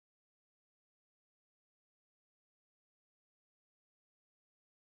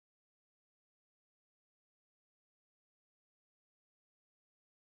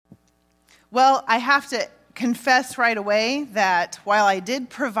Well, I have to confess right away that while I did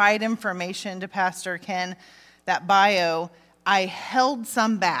provide information to Pastor Ken, that bio, I held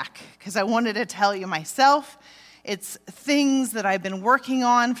some back because I wanted to tell you myself. It's things that I've been working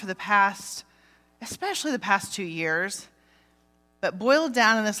on for especially the past 2 years. But boiled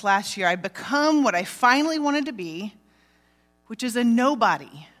down in this last year, I've become what I finally wanted to be, which is a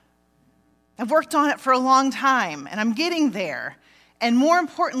nobody. I've worked on it for a long time, and I'm getting there. And more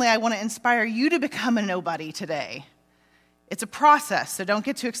importantly, I want to inspire you to become a nobody today. It's a process, so don't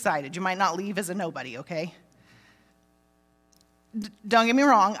get too excited. You might not leave as a nobody, okay? Don't get me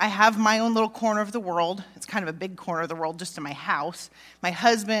wrong, I have my own little corner of the world. It's kind of a big corner of the world just in my house. My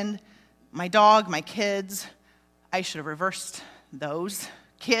husband, my dog, my kids. I should have reversed those.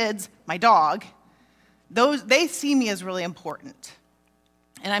 Kids, my dog. They see me as really important.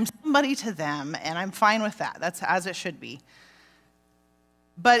 And I'm somebody to them, and I'm fine with that. That's as it should be.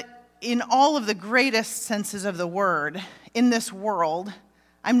 But in all of the greatest senses of the word, in this world,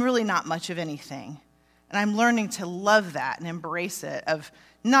 I'm really not much of anything. And I'm learning to love that and embrace it, of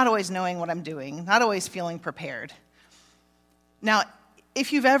not always knowing what I'm doing, not always feeling prepared. Now,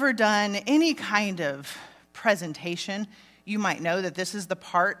 if you've ever done any kind of presentation, you might know that this is the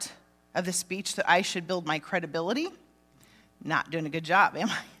part of the speech that I should build my credibility. Not doing a good job, am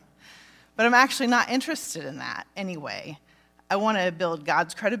I? But I'm actually not interested in that anyway. I want to build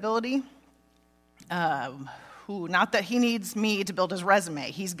God's credibility. Not that he needs me to build his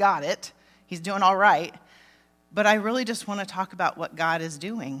resume. He's got it. He's doing all right. But I really just want to talk about what God is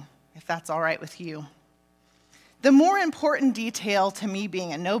doing, if that's all right with you. The more important detail to me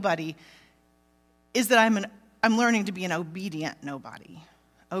being a nobody is that I'm learning to be an obedient nobody,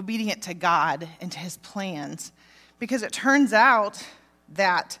 obedient to God and to his plans. Because it turns out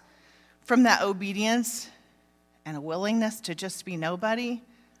that from that obedience and a willingness to just be nobody,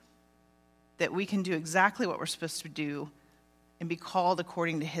 that we can do exactly what we're supposed to do and be called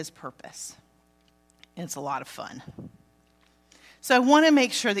according to his purpose. And it's a lot of fun. So I want to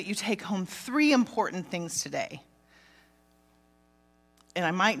make sure that you take home 3 important things today. And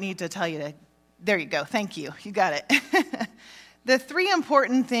I might need to tell you there you go, thank you, you got it. The 3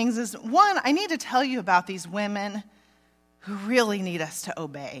 important things is, 1, I need to tell you about these women who really need us to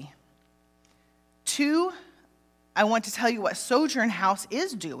obey. 2, I want to tell you what Sojourn House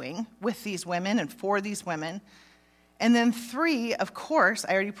is doing with these women and for these women. And then 3, of course,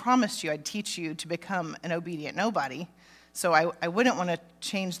 I already promised you I'd teach you to become an obedient nobody. So I wouldn't want to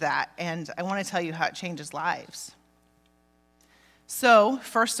change that. And I want to tell you how it changes lives. So,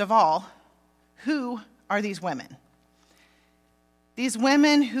 first of all, who are these women? These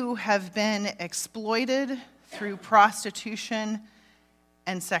women who have been exploited through prostitution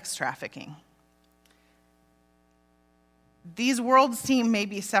and sex trafficking. These worlds seem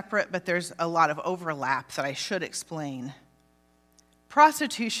maybe separate, but there's a lot of overlap that I should explain.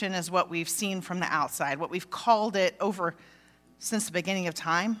 Prostitution is what we've seen from the outside, what we've called it over since the beginning of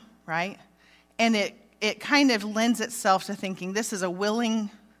time, right? And it kind of lends itself to thinking this is a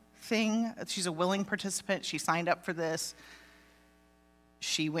willing thing. She's a willing participant. She signed up for this.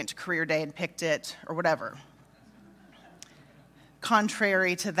 She went to career day and picked it, or whatever.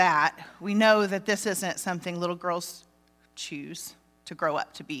 Contrary to that, we know that this isn't something little girls choose to grow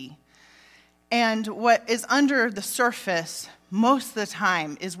up to be. And what is under the surface most of the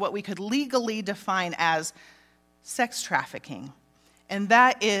time is what we could legally define as sex trafficking. And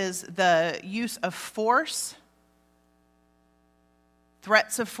that is the use of force,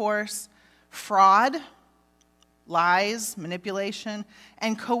 threats of force, fraud, lies, manipulation,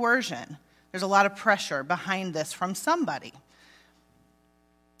 and coercion. There's a lot of pressure behind this from somebody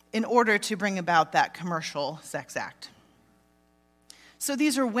in order to bring about that commercial sex act. So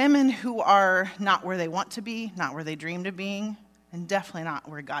these are women who are not where they want to be, not where they dreamed of being, and definitely not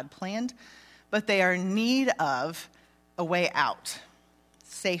where God planned, but they are in need of a way out.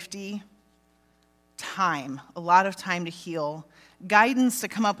 Safety, time, a lot of time to heal, guidance to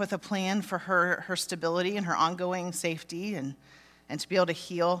come up with a plan for her stability and her ongoing safety and to be able to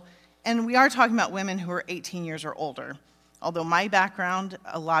heal. And we are talking about women who are 18 years or older. Although my background,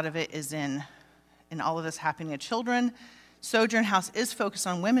 a lot of it is in all of this happening to children. Sojourn House is focused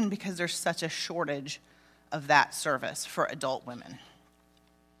on women because there's such a shortage of that service for adult women.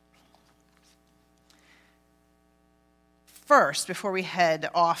 First, before we head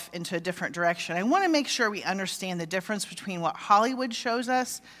off into a different direction, I want to make sure we understand the difference between what Hollywood shows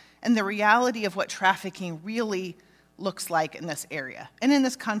us and the reality of what trafficking really looks like in this area and in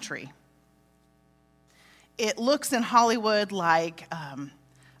this country. It looks in Hollywood like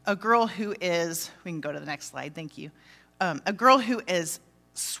a girl who is, we can go to the next slide, thank you. A girl who is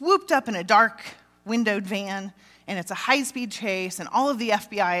swooped up in a dark windowed van, and it's a high-speed chase, and all of the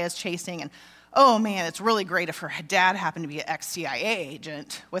FBI is chasing, and oh man, it's really great if her dad happened to be an ex-CIA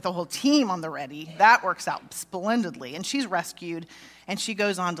agent with a whole team on the ready. That works out splendidly, and she's rescued, and she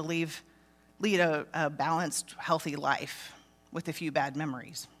goes on to lead a balanced, healthy life with a few bad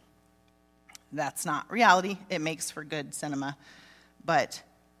memories. That's not reality. It makes for good cinema, but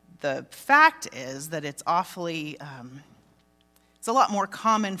the fact is that it's it's a lot more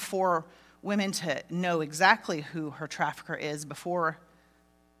common for women to know exactly who her trafficker is before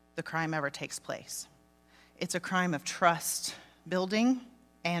the crime ever takes place. It's a crime of trust building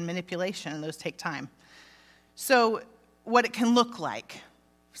and manipulation, and those take time. So what it can look like,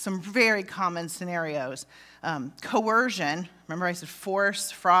 some very common scenarios. Coercion, remember I said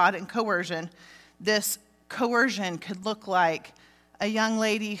force, fraud, and coercion. This coercion could look like a young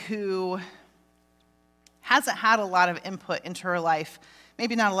lady who hasn't had a lot of input into her life,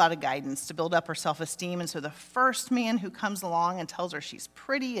 maybe not a lot of guidance to build up her self-esteem, and so the first man who comes along and tells her she's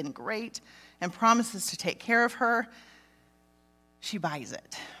pretty and great and promises to take care of her, she buys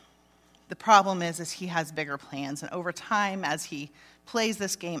it. The problem is he has bigger plans, and over time, as he plays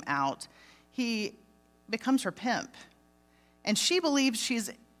this game out, he becomes her pimp. And she believes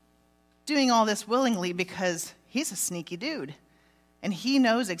she's doing all this willingly because he's a sneaky dude. And he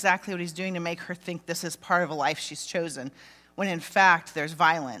knows exactly what he's doing to make her think this is part of a life she's chosen, when in fact there's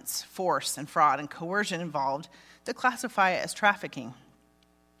violence, force, and fraud and coercion involved to classify it as trafficking.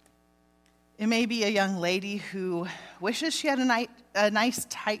 It may be a young lady who wishes she had a nice,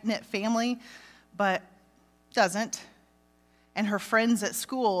 tight-knit family, but doesn't. And her friends at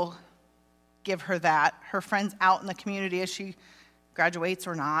school give her that. Her friends out in the community as she graduates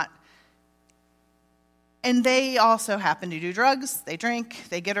or not. And they also happen to do drugs, they drink,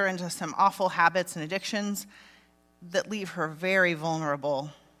 they get her into some awful habits and addictions that leave her very vulnerable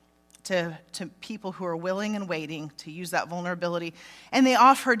to people who are willing and waiting to use that vulnerability. And they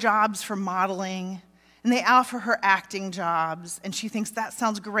offer her jobs for modeling, and they offer her acting jobs, and she thinks, that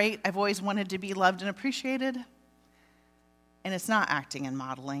sounds great, I've always wanted to be loved and appreciated. And it's not acting and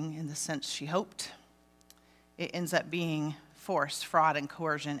modeling in the sense she hoped. It ends up being force, fraud, and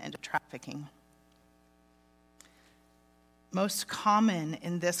coercion into trafficking. Most common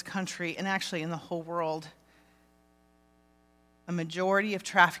in this country, and actually in the whole world, a majority of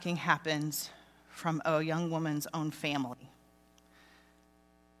trafficking happens from a young woman's own family.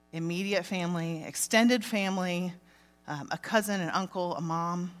 Immediate family, extended family, a cousin, an uncle, a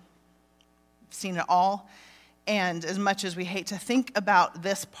mom. I've seen it all. And as much as we hate to think about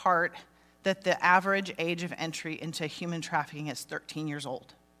this part, that the average age of entry into human trafficking is 13 years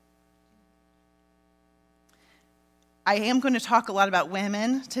old. I am going to talk a lot about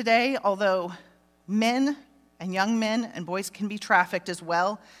women today, although men and young men and boys can be trafficked as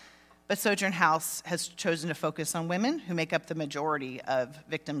well. But Sojourn House has chosen to focus on women who make up the majority of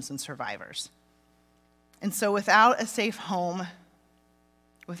victims and survivors. And so without a safe home,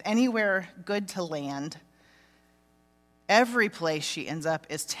 with anywhere good to land, every place she ends up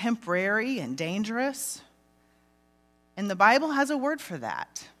is temporary and dangerous. And the Bible has a word for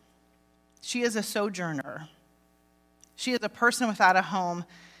that. She is a sojourner. She is a person without a home.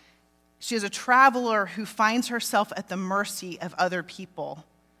 She is a traveler who finds herself at the mercy of other people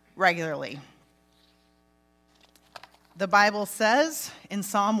regularly. The Bible says in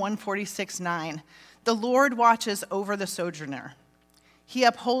Psalm 146:9, "The Lord watches over the sojourner. He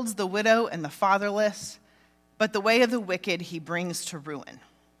upholds the widow and the fatherless, but the way of the wicked he brings to ruin."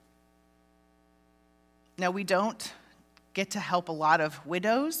 Now, we don't get to help a lot of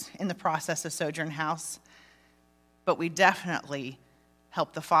widows in the process of Sojourn House, but we definitely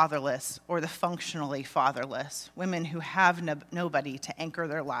help the fatherless or the functionally fatherless, women who have nobody to anchor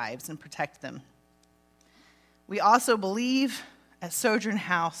their lives and protect them. We also believe at Sojourn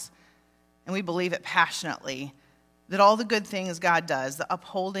House, and we believe it passionately, that all the good things God does, the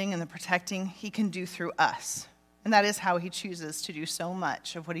upholding and the protecting, he can do through us. And that is how he chooses to do so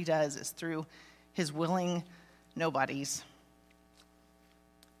much of what he does, is through his willing nobodies.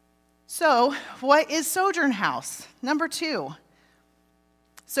 So, what is Sojourn House? Number 2,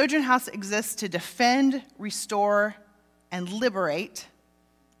 Sojourn House exists to defend, restore, and liberate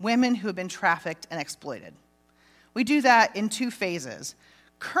women who have been trafficked and exploited. We do that in 2 phases.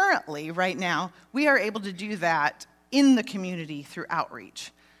 Currently, right now, we are able to do that in the community through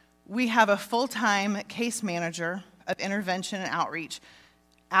outreach. We have a full-time case manager of intervention and outreach,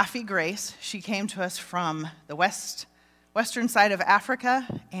 Afi Grace. She came to us from the western side of Africa,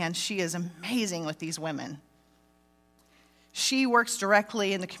 and she is amazing with these women. She works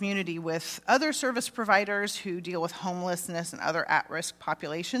directly in the community with other service providers who deal with homelessness and other at-risk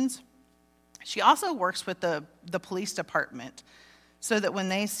populations. She also works with the police department so that when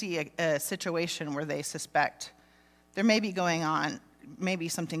they see a situation where they suspect there may be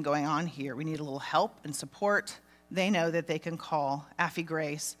something going on here, we need a little help and support, they know that they can call Affie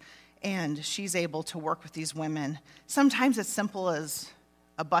Grace, and she's able to work with these women. Sometimes it's simple as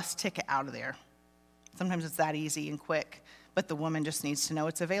a bus ticket out of there. Sometimes it's that easy and quick, but the woman just needs to know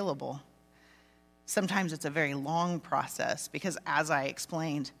it's available. Sometimes it's a very long process because, as I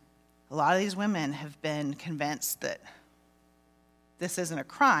explained, a lot of these women have been convinced that this isn't a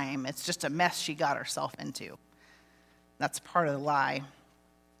crime, it's just a mess she got herself into. That's part of the lie.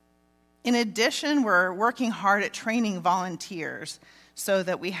 In addition, we're working hard at training volunteers so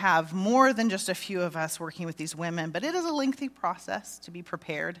that we have more than just a few of us working with these women, but it is a lengthy process to be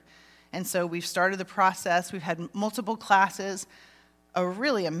prepared. And so we've started the process. We've had multiple classes, a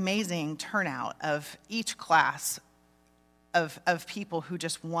really amazing turnout of each class of people who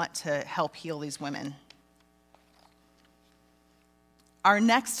just want to help heal these women. Our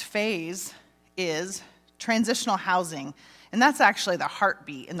next phase is transitional housing, and that's actually the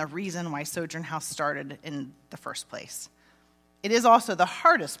heartbeat and the reason why Sojourn House started in the first place. It is also the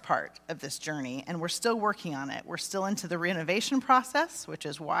hardest part of this journey, and we're still working on it. We're still into the renovation process, which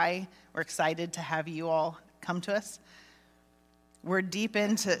is why we're excited to have you all come to us. We're deep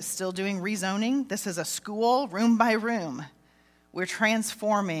into still doing rezoning. This is a school, room by room. We're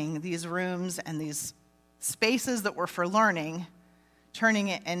transforming these rooms and these spaces that were for learning, turning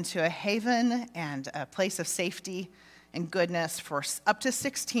it into a haven and a place of safety and goodness for up to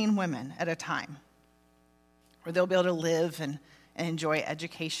 16 women at a time, where they'll be able to live and enjoy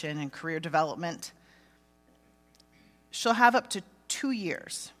education and career development. She'll have up to 2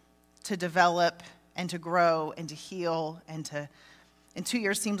 years to develop and to grow and to heal and 2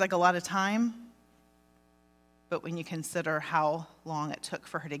 years seems like a lot of time, but when you consider how long it took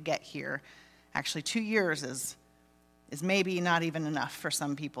for her to get here, actually 2 years is maybe not even enough for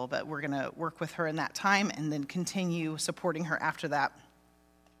some people, but we're going to work with her in that time and then continue supporting her after that.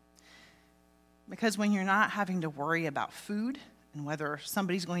 Because when you're not having to worry about food and whether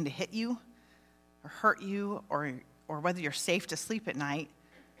somebody's going to hit you or hurt you or whether you're safe to sleep at night,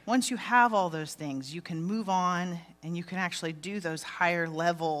 once you have all those things, you can move on and you can actually do those higher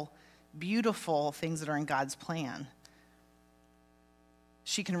level, beautiful things that are in God's plan.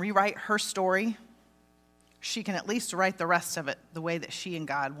 She can rewrite her story. She can at least write the rest of it the way that she and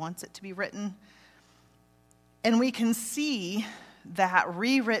God wants it to be written. And we can see that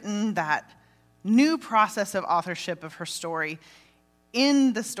rewritten, that new process of authorship of her story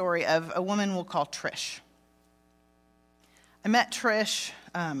in the story of a woman we'll call Trish. I met Trish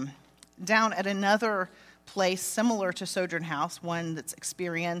down at another place similar to Sojourn House, one that's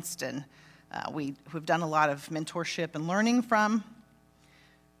experienced and we've done a lot of mentorship and learning from.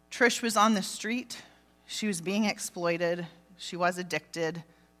 Trish was on the street. She was being exploited. She was addicted,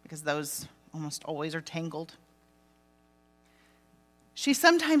 because those almost always are tangled. She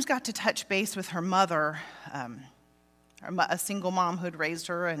sometimes got to touch base with her mother, a single mom who had raised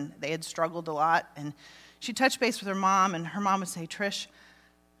her, and they had struggled a lot. And she touched base with her mom, and her mom would say, "Trish,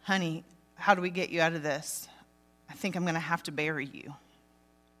 honey, how do we get you out of this? I think I'm going to have to bury you."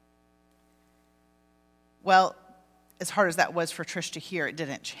 Well, as hard as that was for Trish to hear, it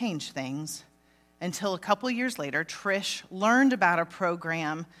didn't change things. Until a couple of years later, Trish learned about a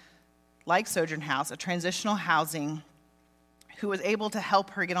program like Sojourn House, a transitional housing, who was able to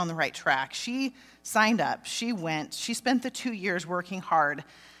help her get on the right track. She signed up, she went, she spent the 2 years working hard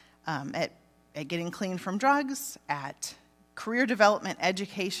at getting clean from drugs, at career development,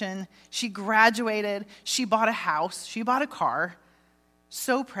 education. She graduated, she bought a house, she bought a car,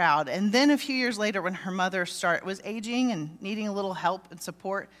 so proud. And then a few years later, when her mother was aging and needing a little help and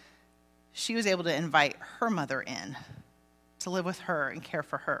support, she was able to invite her mother in to live with her and care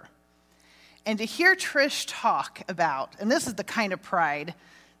for her. And to hear Trish talk about, and this is the kind of pride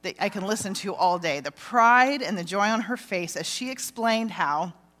that I can listen to all day, the pride and the joy on her face as she explained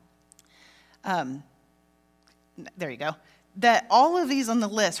how, there you go, that all of these on the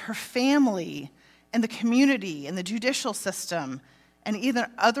list, her family and the community and the judicial system and even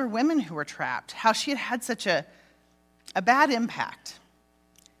other women who were trapped, how she had had such a bad impact.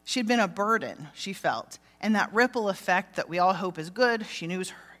 She had been a burden, she felt, and that ripple effect that we all hope is good, she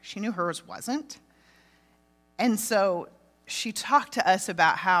knew hers wasn't. And so she talked to us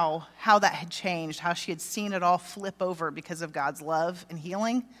about how that had changed, how she had seen it all flip over because of God's love and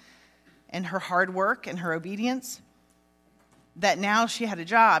healing and her hard work and her obedience. that now she had a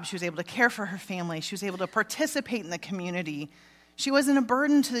job. She was able to care for her family. She was able to participate in the community. She wasn't a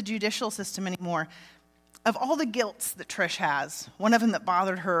burden to the judicial system anymore. Of all the guilts that Trish has, one of them that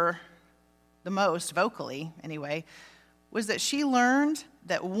bothered her the most, vocally anyway, was that she learned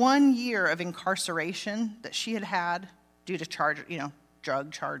that 1 year of incarceration that she had had due to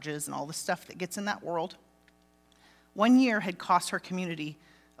drug charges and all the stuff that gets in that world, 1 year had cost her community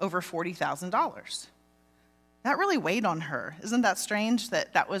over $40,000. That really weighed on her. Isn't that strange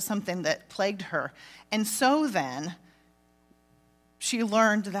that that was something that plagued her? And so then, she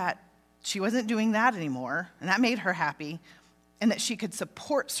learned that she wasn't doing that anymore, and that made her happy, and that she could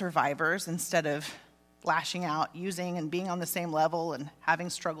support survivors instead of lashing out, using, and being on the same level and having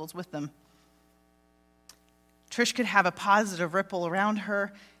struggles with them. Trish could have a positive ripple around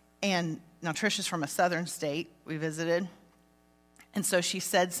her, and now Trish is from a southern state we visited, and so she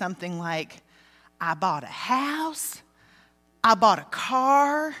said something like, I bought a house, I bought a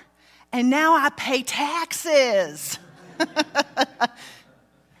car, and now I pay taxes.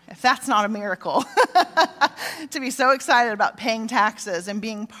 If that's not a miracle, to be so excited about paying taxes and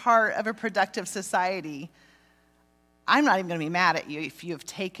being part of a productive society. I'm not even going to be mad at you if you have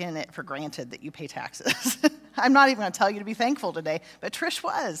taken it for granted that you pay taxes. I'm not even going to tell you to be thankful today, but Trish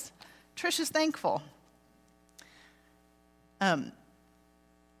was. Trish is thankful.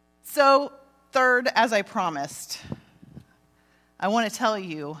 So, third, as I promised, I want to tell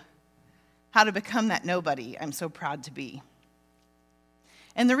you how to become that nobody I'm so proud to be.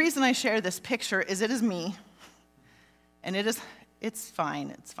 And the reason I share this picture is it is me, and it's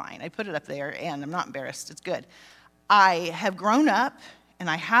fine. I put it up there, and I'm not embarrassed. It's good. I have grown up, and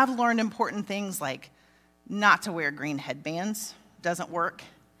I have learned important things like not to wear green headbands. Doesn't work.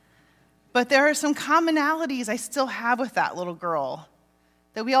 But there are some commonalities I still have with that little girl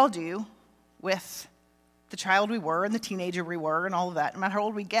that we all do with the child we were and the teenager we were and all of that. No matter how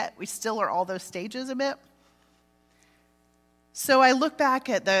old we get, we still are all those stages a bit. So I look back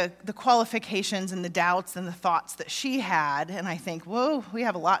at the qualifications and the doubts and the thoughts that she had, and I think, whoa, we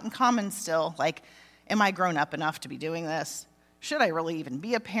have a lot in common still. Like, am I grown up enough to be doing this? Should I really even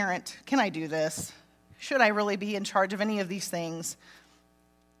be a parent? Can I do this? Should I really be in charge of any of these things?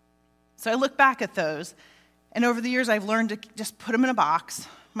 So I look back at those, and over the years I've learned to just put them in a box,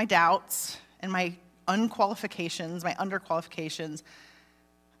 my doubts and my unqualifications, my underqualifications.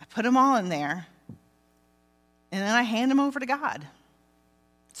 I put them all in there. And then I hand them over to God.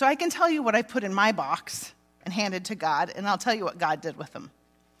 So I can tell you what I put in my box and handed to God, and I'll tell you what God did with them.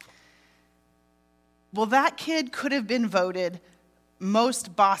 Well, that kid could have been voted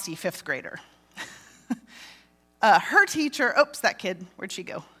most bossy fifth grader. Her teacher, that kid, where'd she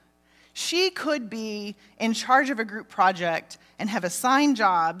go? She could be in charge of a group project and have assigned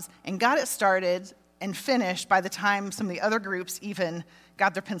jobs and got it started and finished by the time some of the other groups even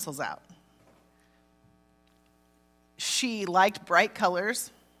got their pencils out. She liked bright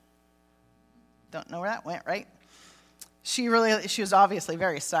colors. Don't know where that went, right? She was obviously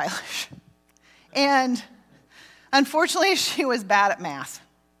very stylish. And unfortunately, she was bad at math.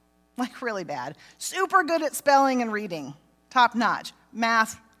 Like really bad. Super good at spelling and reading. Top notch.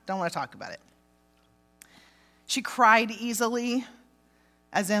 Math, don't want to talk about it. She cried easily,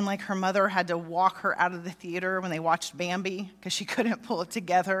 as in like her mother had to walk her out of the theater when they watched Bambi because she couldn't pull it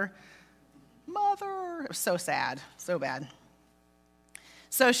together. Mother, it was so sad, so bad.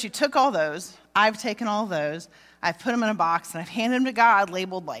 So she took all those. I've taken all those. I've put them in a box, and I've handed them to God,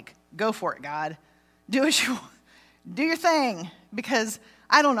 labeled like, go for it, God. Do what you want. Do your thing, because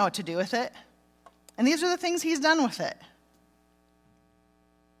I don't know what to do with it. And these are the things he's done with it.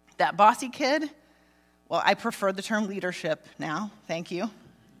 That bossy kid, well, I prefer the term leadership now. Thank you.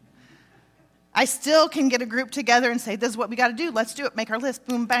 I still can get a group together and say, this is what we got to do. Let's do it. Make our list.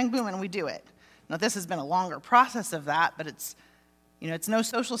 Boom, bang, boom, and we do it. Now, this has been a longer process of that, but it's no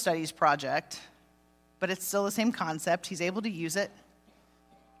social studies project, but it's still the same concept. He's able to use it.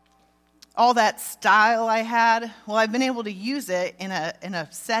 All that style I had, well, I've been able to use it in a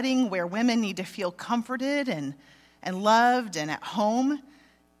setting where women need to feel comforted and loved and at home.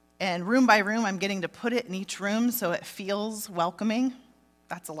 And room by room, I'm getting to put it in each room so it feels welcoming.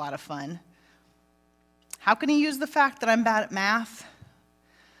 That's a lot of fun. How can he use the fact that I'm bad at math?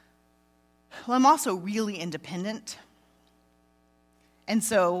 Well, I'm also really independent. And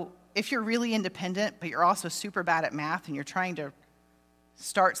so if you're really independent, but you're also super bad at math and you're trying to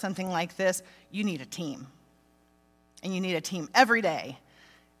start something like this, you need a team. And you need a team every day.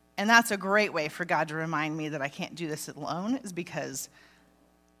 And that's a great way for God to remind me that I can't do this alone, is because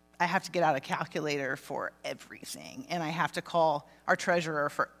I have to get out a calculator for everything. And I have to call our treasurer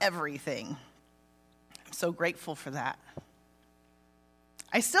for everything. I'm so grateful for that.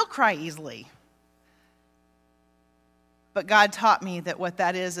 I still cry easily. But God taught me that what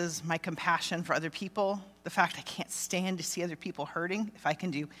that is my compassion for other people, the fact I can't stand to see other people hurting if I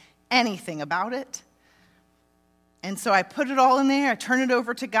can do anything about it. And so I put it all in there. I turn it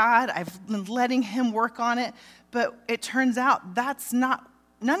over to God. I've been letting him work on it. But it turns out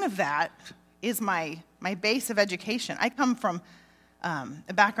none of that is my base of education. I come from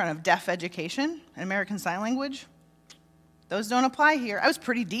a background of deaf education and American Sign Language. Those don't apply here. I was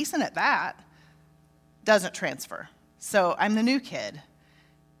pretty decent at that. Doesn't transfer. So I'm the new kid,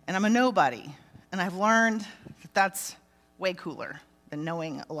 and I'm a nobody. And I've learned that that's way cooler than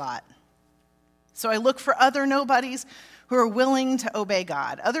knowing a lot. So I look for other nobodies who are willing to obey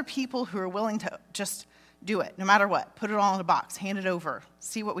God, other people who are willing to just do it, no matter what. Put it all in a box, hand it over,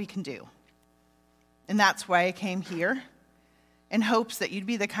 see what we can do. And that's why I came here, in hopes that you'd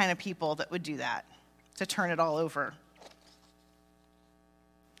be the kind of people that would do that, to turn it all over.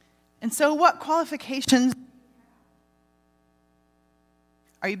 And so what qualifications?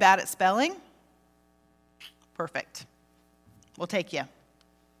 Are you bad at spelling? Perfect. We'll take you.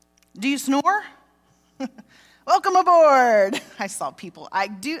 Do you snore? Welcome aboard. I saw people.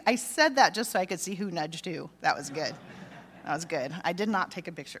 I said that just so I could see who nudged who. That was good. That was good. I did not take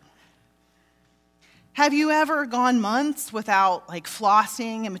a picture. Have you ever gone months without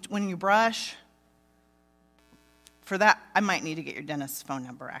flossing when you brush? For that, I might need to get your dentist's phone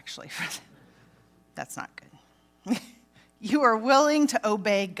number, actually. That's not good. You are willing to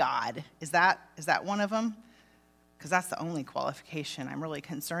obey God. Is that one of them? Because that's the only qualification I'm really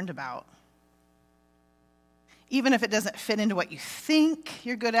concerned about. Even if it doesn't fit into what you think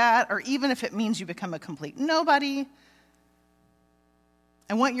you're good at, or even if it means you become a complete nobody,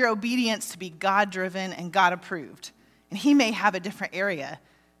 I want your obedience to be God-driven and God-approved. And he may have a different area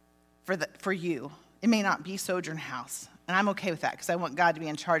for you. It may not be Sojourn House. And I'm okay with that because I want God to be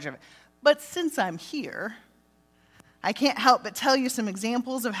in charge of it. But since I'm here, I can't help but tell you some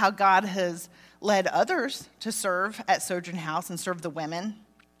examples of how God has led others to serve at Sojourn House and serve the women.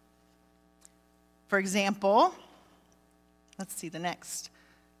 For example, let's see the next.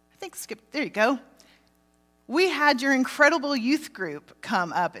 There you go. We had your incredible youth group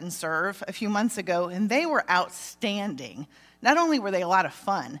come up and serve a few months ago, and they were outstanding. Not only were they a lot of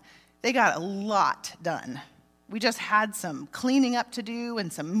fun, they got a lot done. We just had some cleaning up to do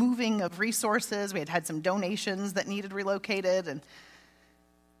and some moving of resources. We had some donations that needed relocated. And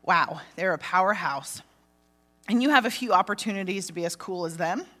wow, they're a powerhouse. And you have a few opportunities to be as cool as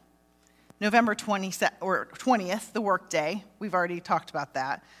them. November 20th, the work day. We've already talked about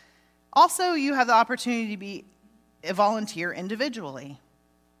that. Also, you have the opportunity to be a volunteer individually.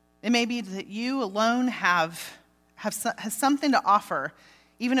 It may be that you alone has something to offer,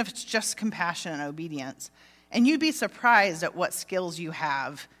 even if it's just compassion and obedience. And you'd be surprised at what skills you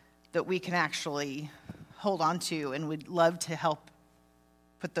have that we can actually hold on to and would love to help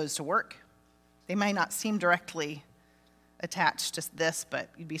put those to work. They might not seem directly attached to this, but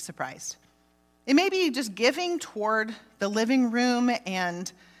you'd be surprised. It may be just giving toward the living room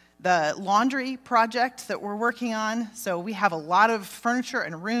and the laundry project that we're working on. So we have a lot of furniture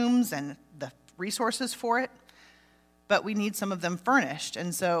and rooms and the resources for it, but we need some of them furnished.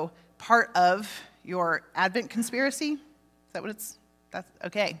 And so part of your Advent conspiracy, that's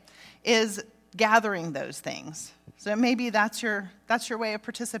okay, is gathering those things. So maybe that's your way of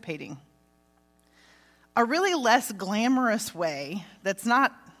participating. A really less glamorous way that's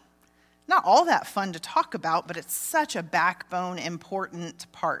not all that fun to talk about, but it's such a backbone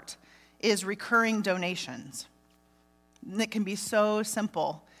important part, is recurring donations. And it can be so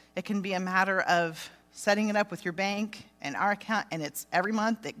simple. It can be a matter of setting it up with your bank and our account, and it's every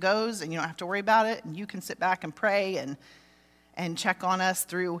month it goes, and you don't have to worry about it, and you can sit back and pray and check on us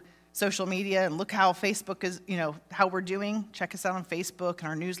through social media and look how Facebook is, how we're doing. Check us out on Facebook and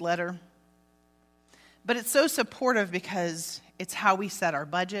our newsletter. But it's so supportive because it's how we set our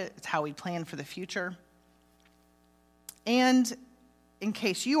budget, it's how we plan for the future. And in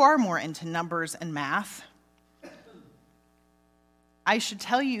case you are more into numbers and math, I should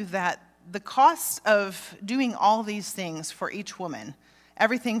tell you that the cost of doing all these things for each woman,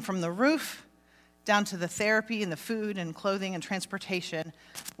 everything from the roof down to the therapy and the food and clothing and transportation,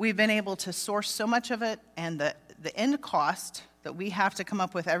 we've been able to source so much of it, and the end cost that we have to come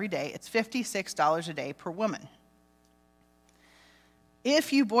up with every day, it's $56 a day per woman.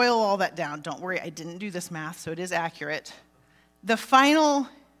 If you boil all that down, don't worry, I didn't do this math, so it is accurate. The final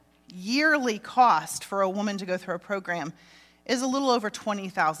yearly cost for a woman to go through a program is a little over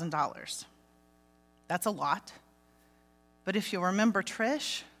 $20,000. That's a lot. But if you'll remember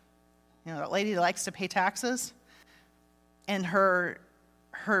Trish, that lady that likes to pay taxes, and her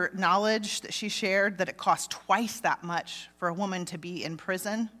her knowledge that she shared that it costs twice that much for a woman to be in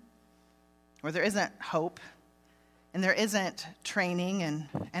prison, where there isn't hope and there isn't training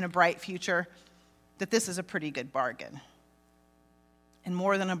and a bright future, that this is a pretty good bargain. And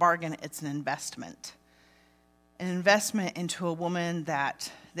more than a bargain, it's an investment. An investment into a woman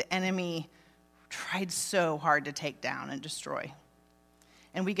that the enemy tried so hard to take down and destroy.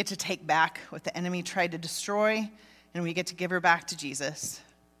 And we get to take back what the enemy tried to destroy, and we get to give her back to Jesus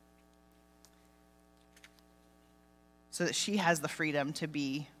so that she has the freedom to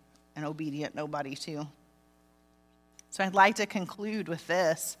be an obedient nobody too. So I'd like to conclude with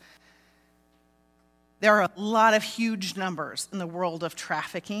this. There are a lot of huge numbers in the world of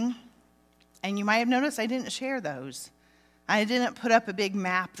trafficking, and you might have noticed I didn't share those. I didn't put up a big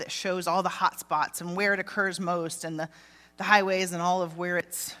map that shows all the hot spots and where it occurs most and the highways and all of where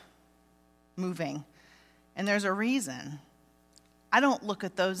it's moving. And there's a reason. I don't look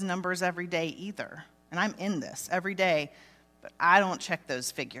at those numbers every day either, and I'm in this every day, but I don't check those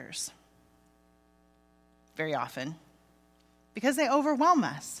figures very often because they overwhelm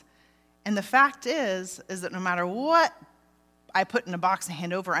us. And the fact is that no matter what I put in a box and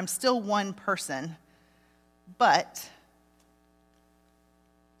hand over, I'm still one person. But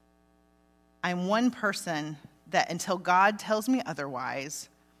I'm one person that until God tells me otherwise,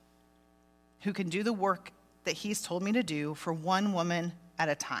 who can do the work that he's told me to do for one woman at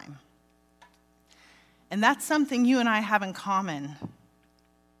a time. And that's something you and I have in common.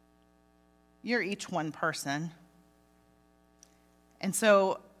 You're each one person. And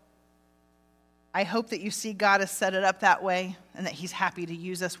so I hope that you see God has set it up that way and that he's happy to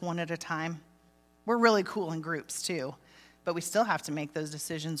use us one at a time. We're really cool in groups too, but we still have to make those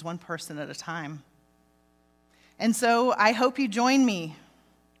decisions one person at a time. And so I hope you join me.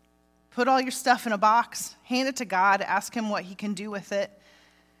 Put all your stuff in a box, hand it to God, ask him what he can do with it,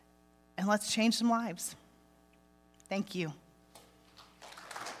 and let's change some lives. Thank you.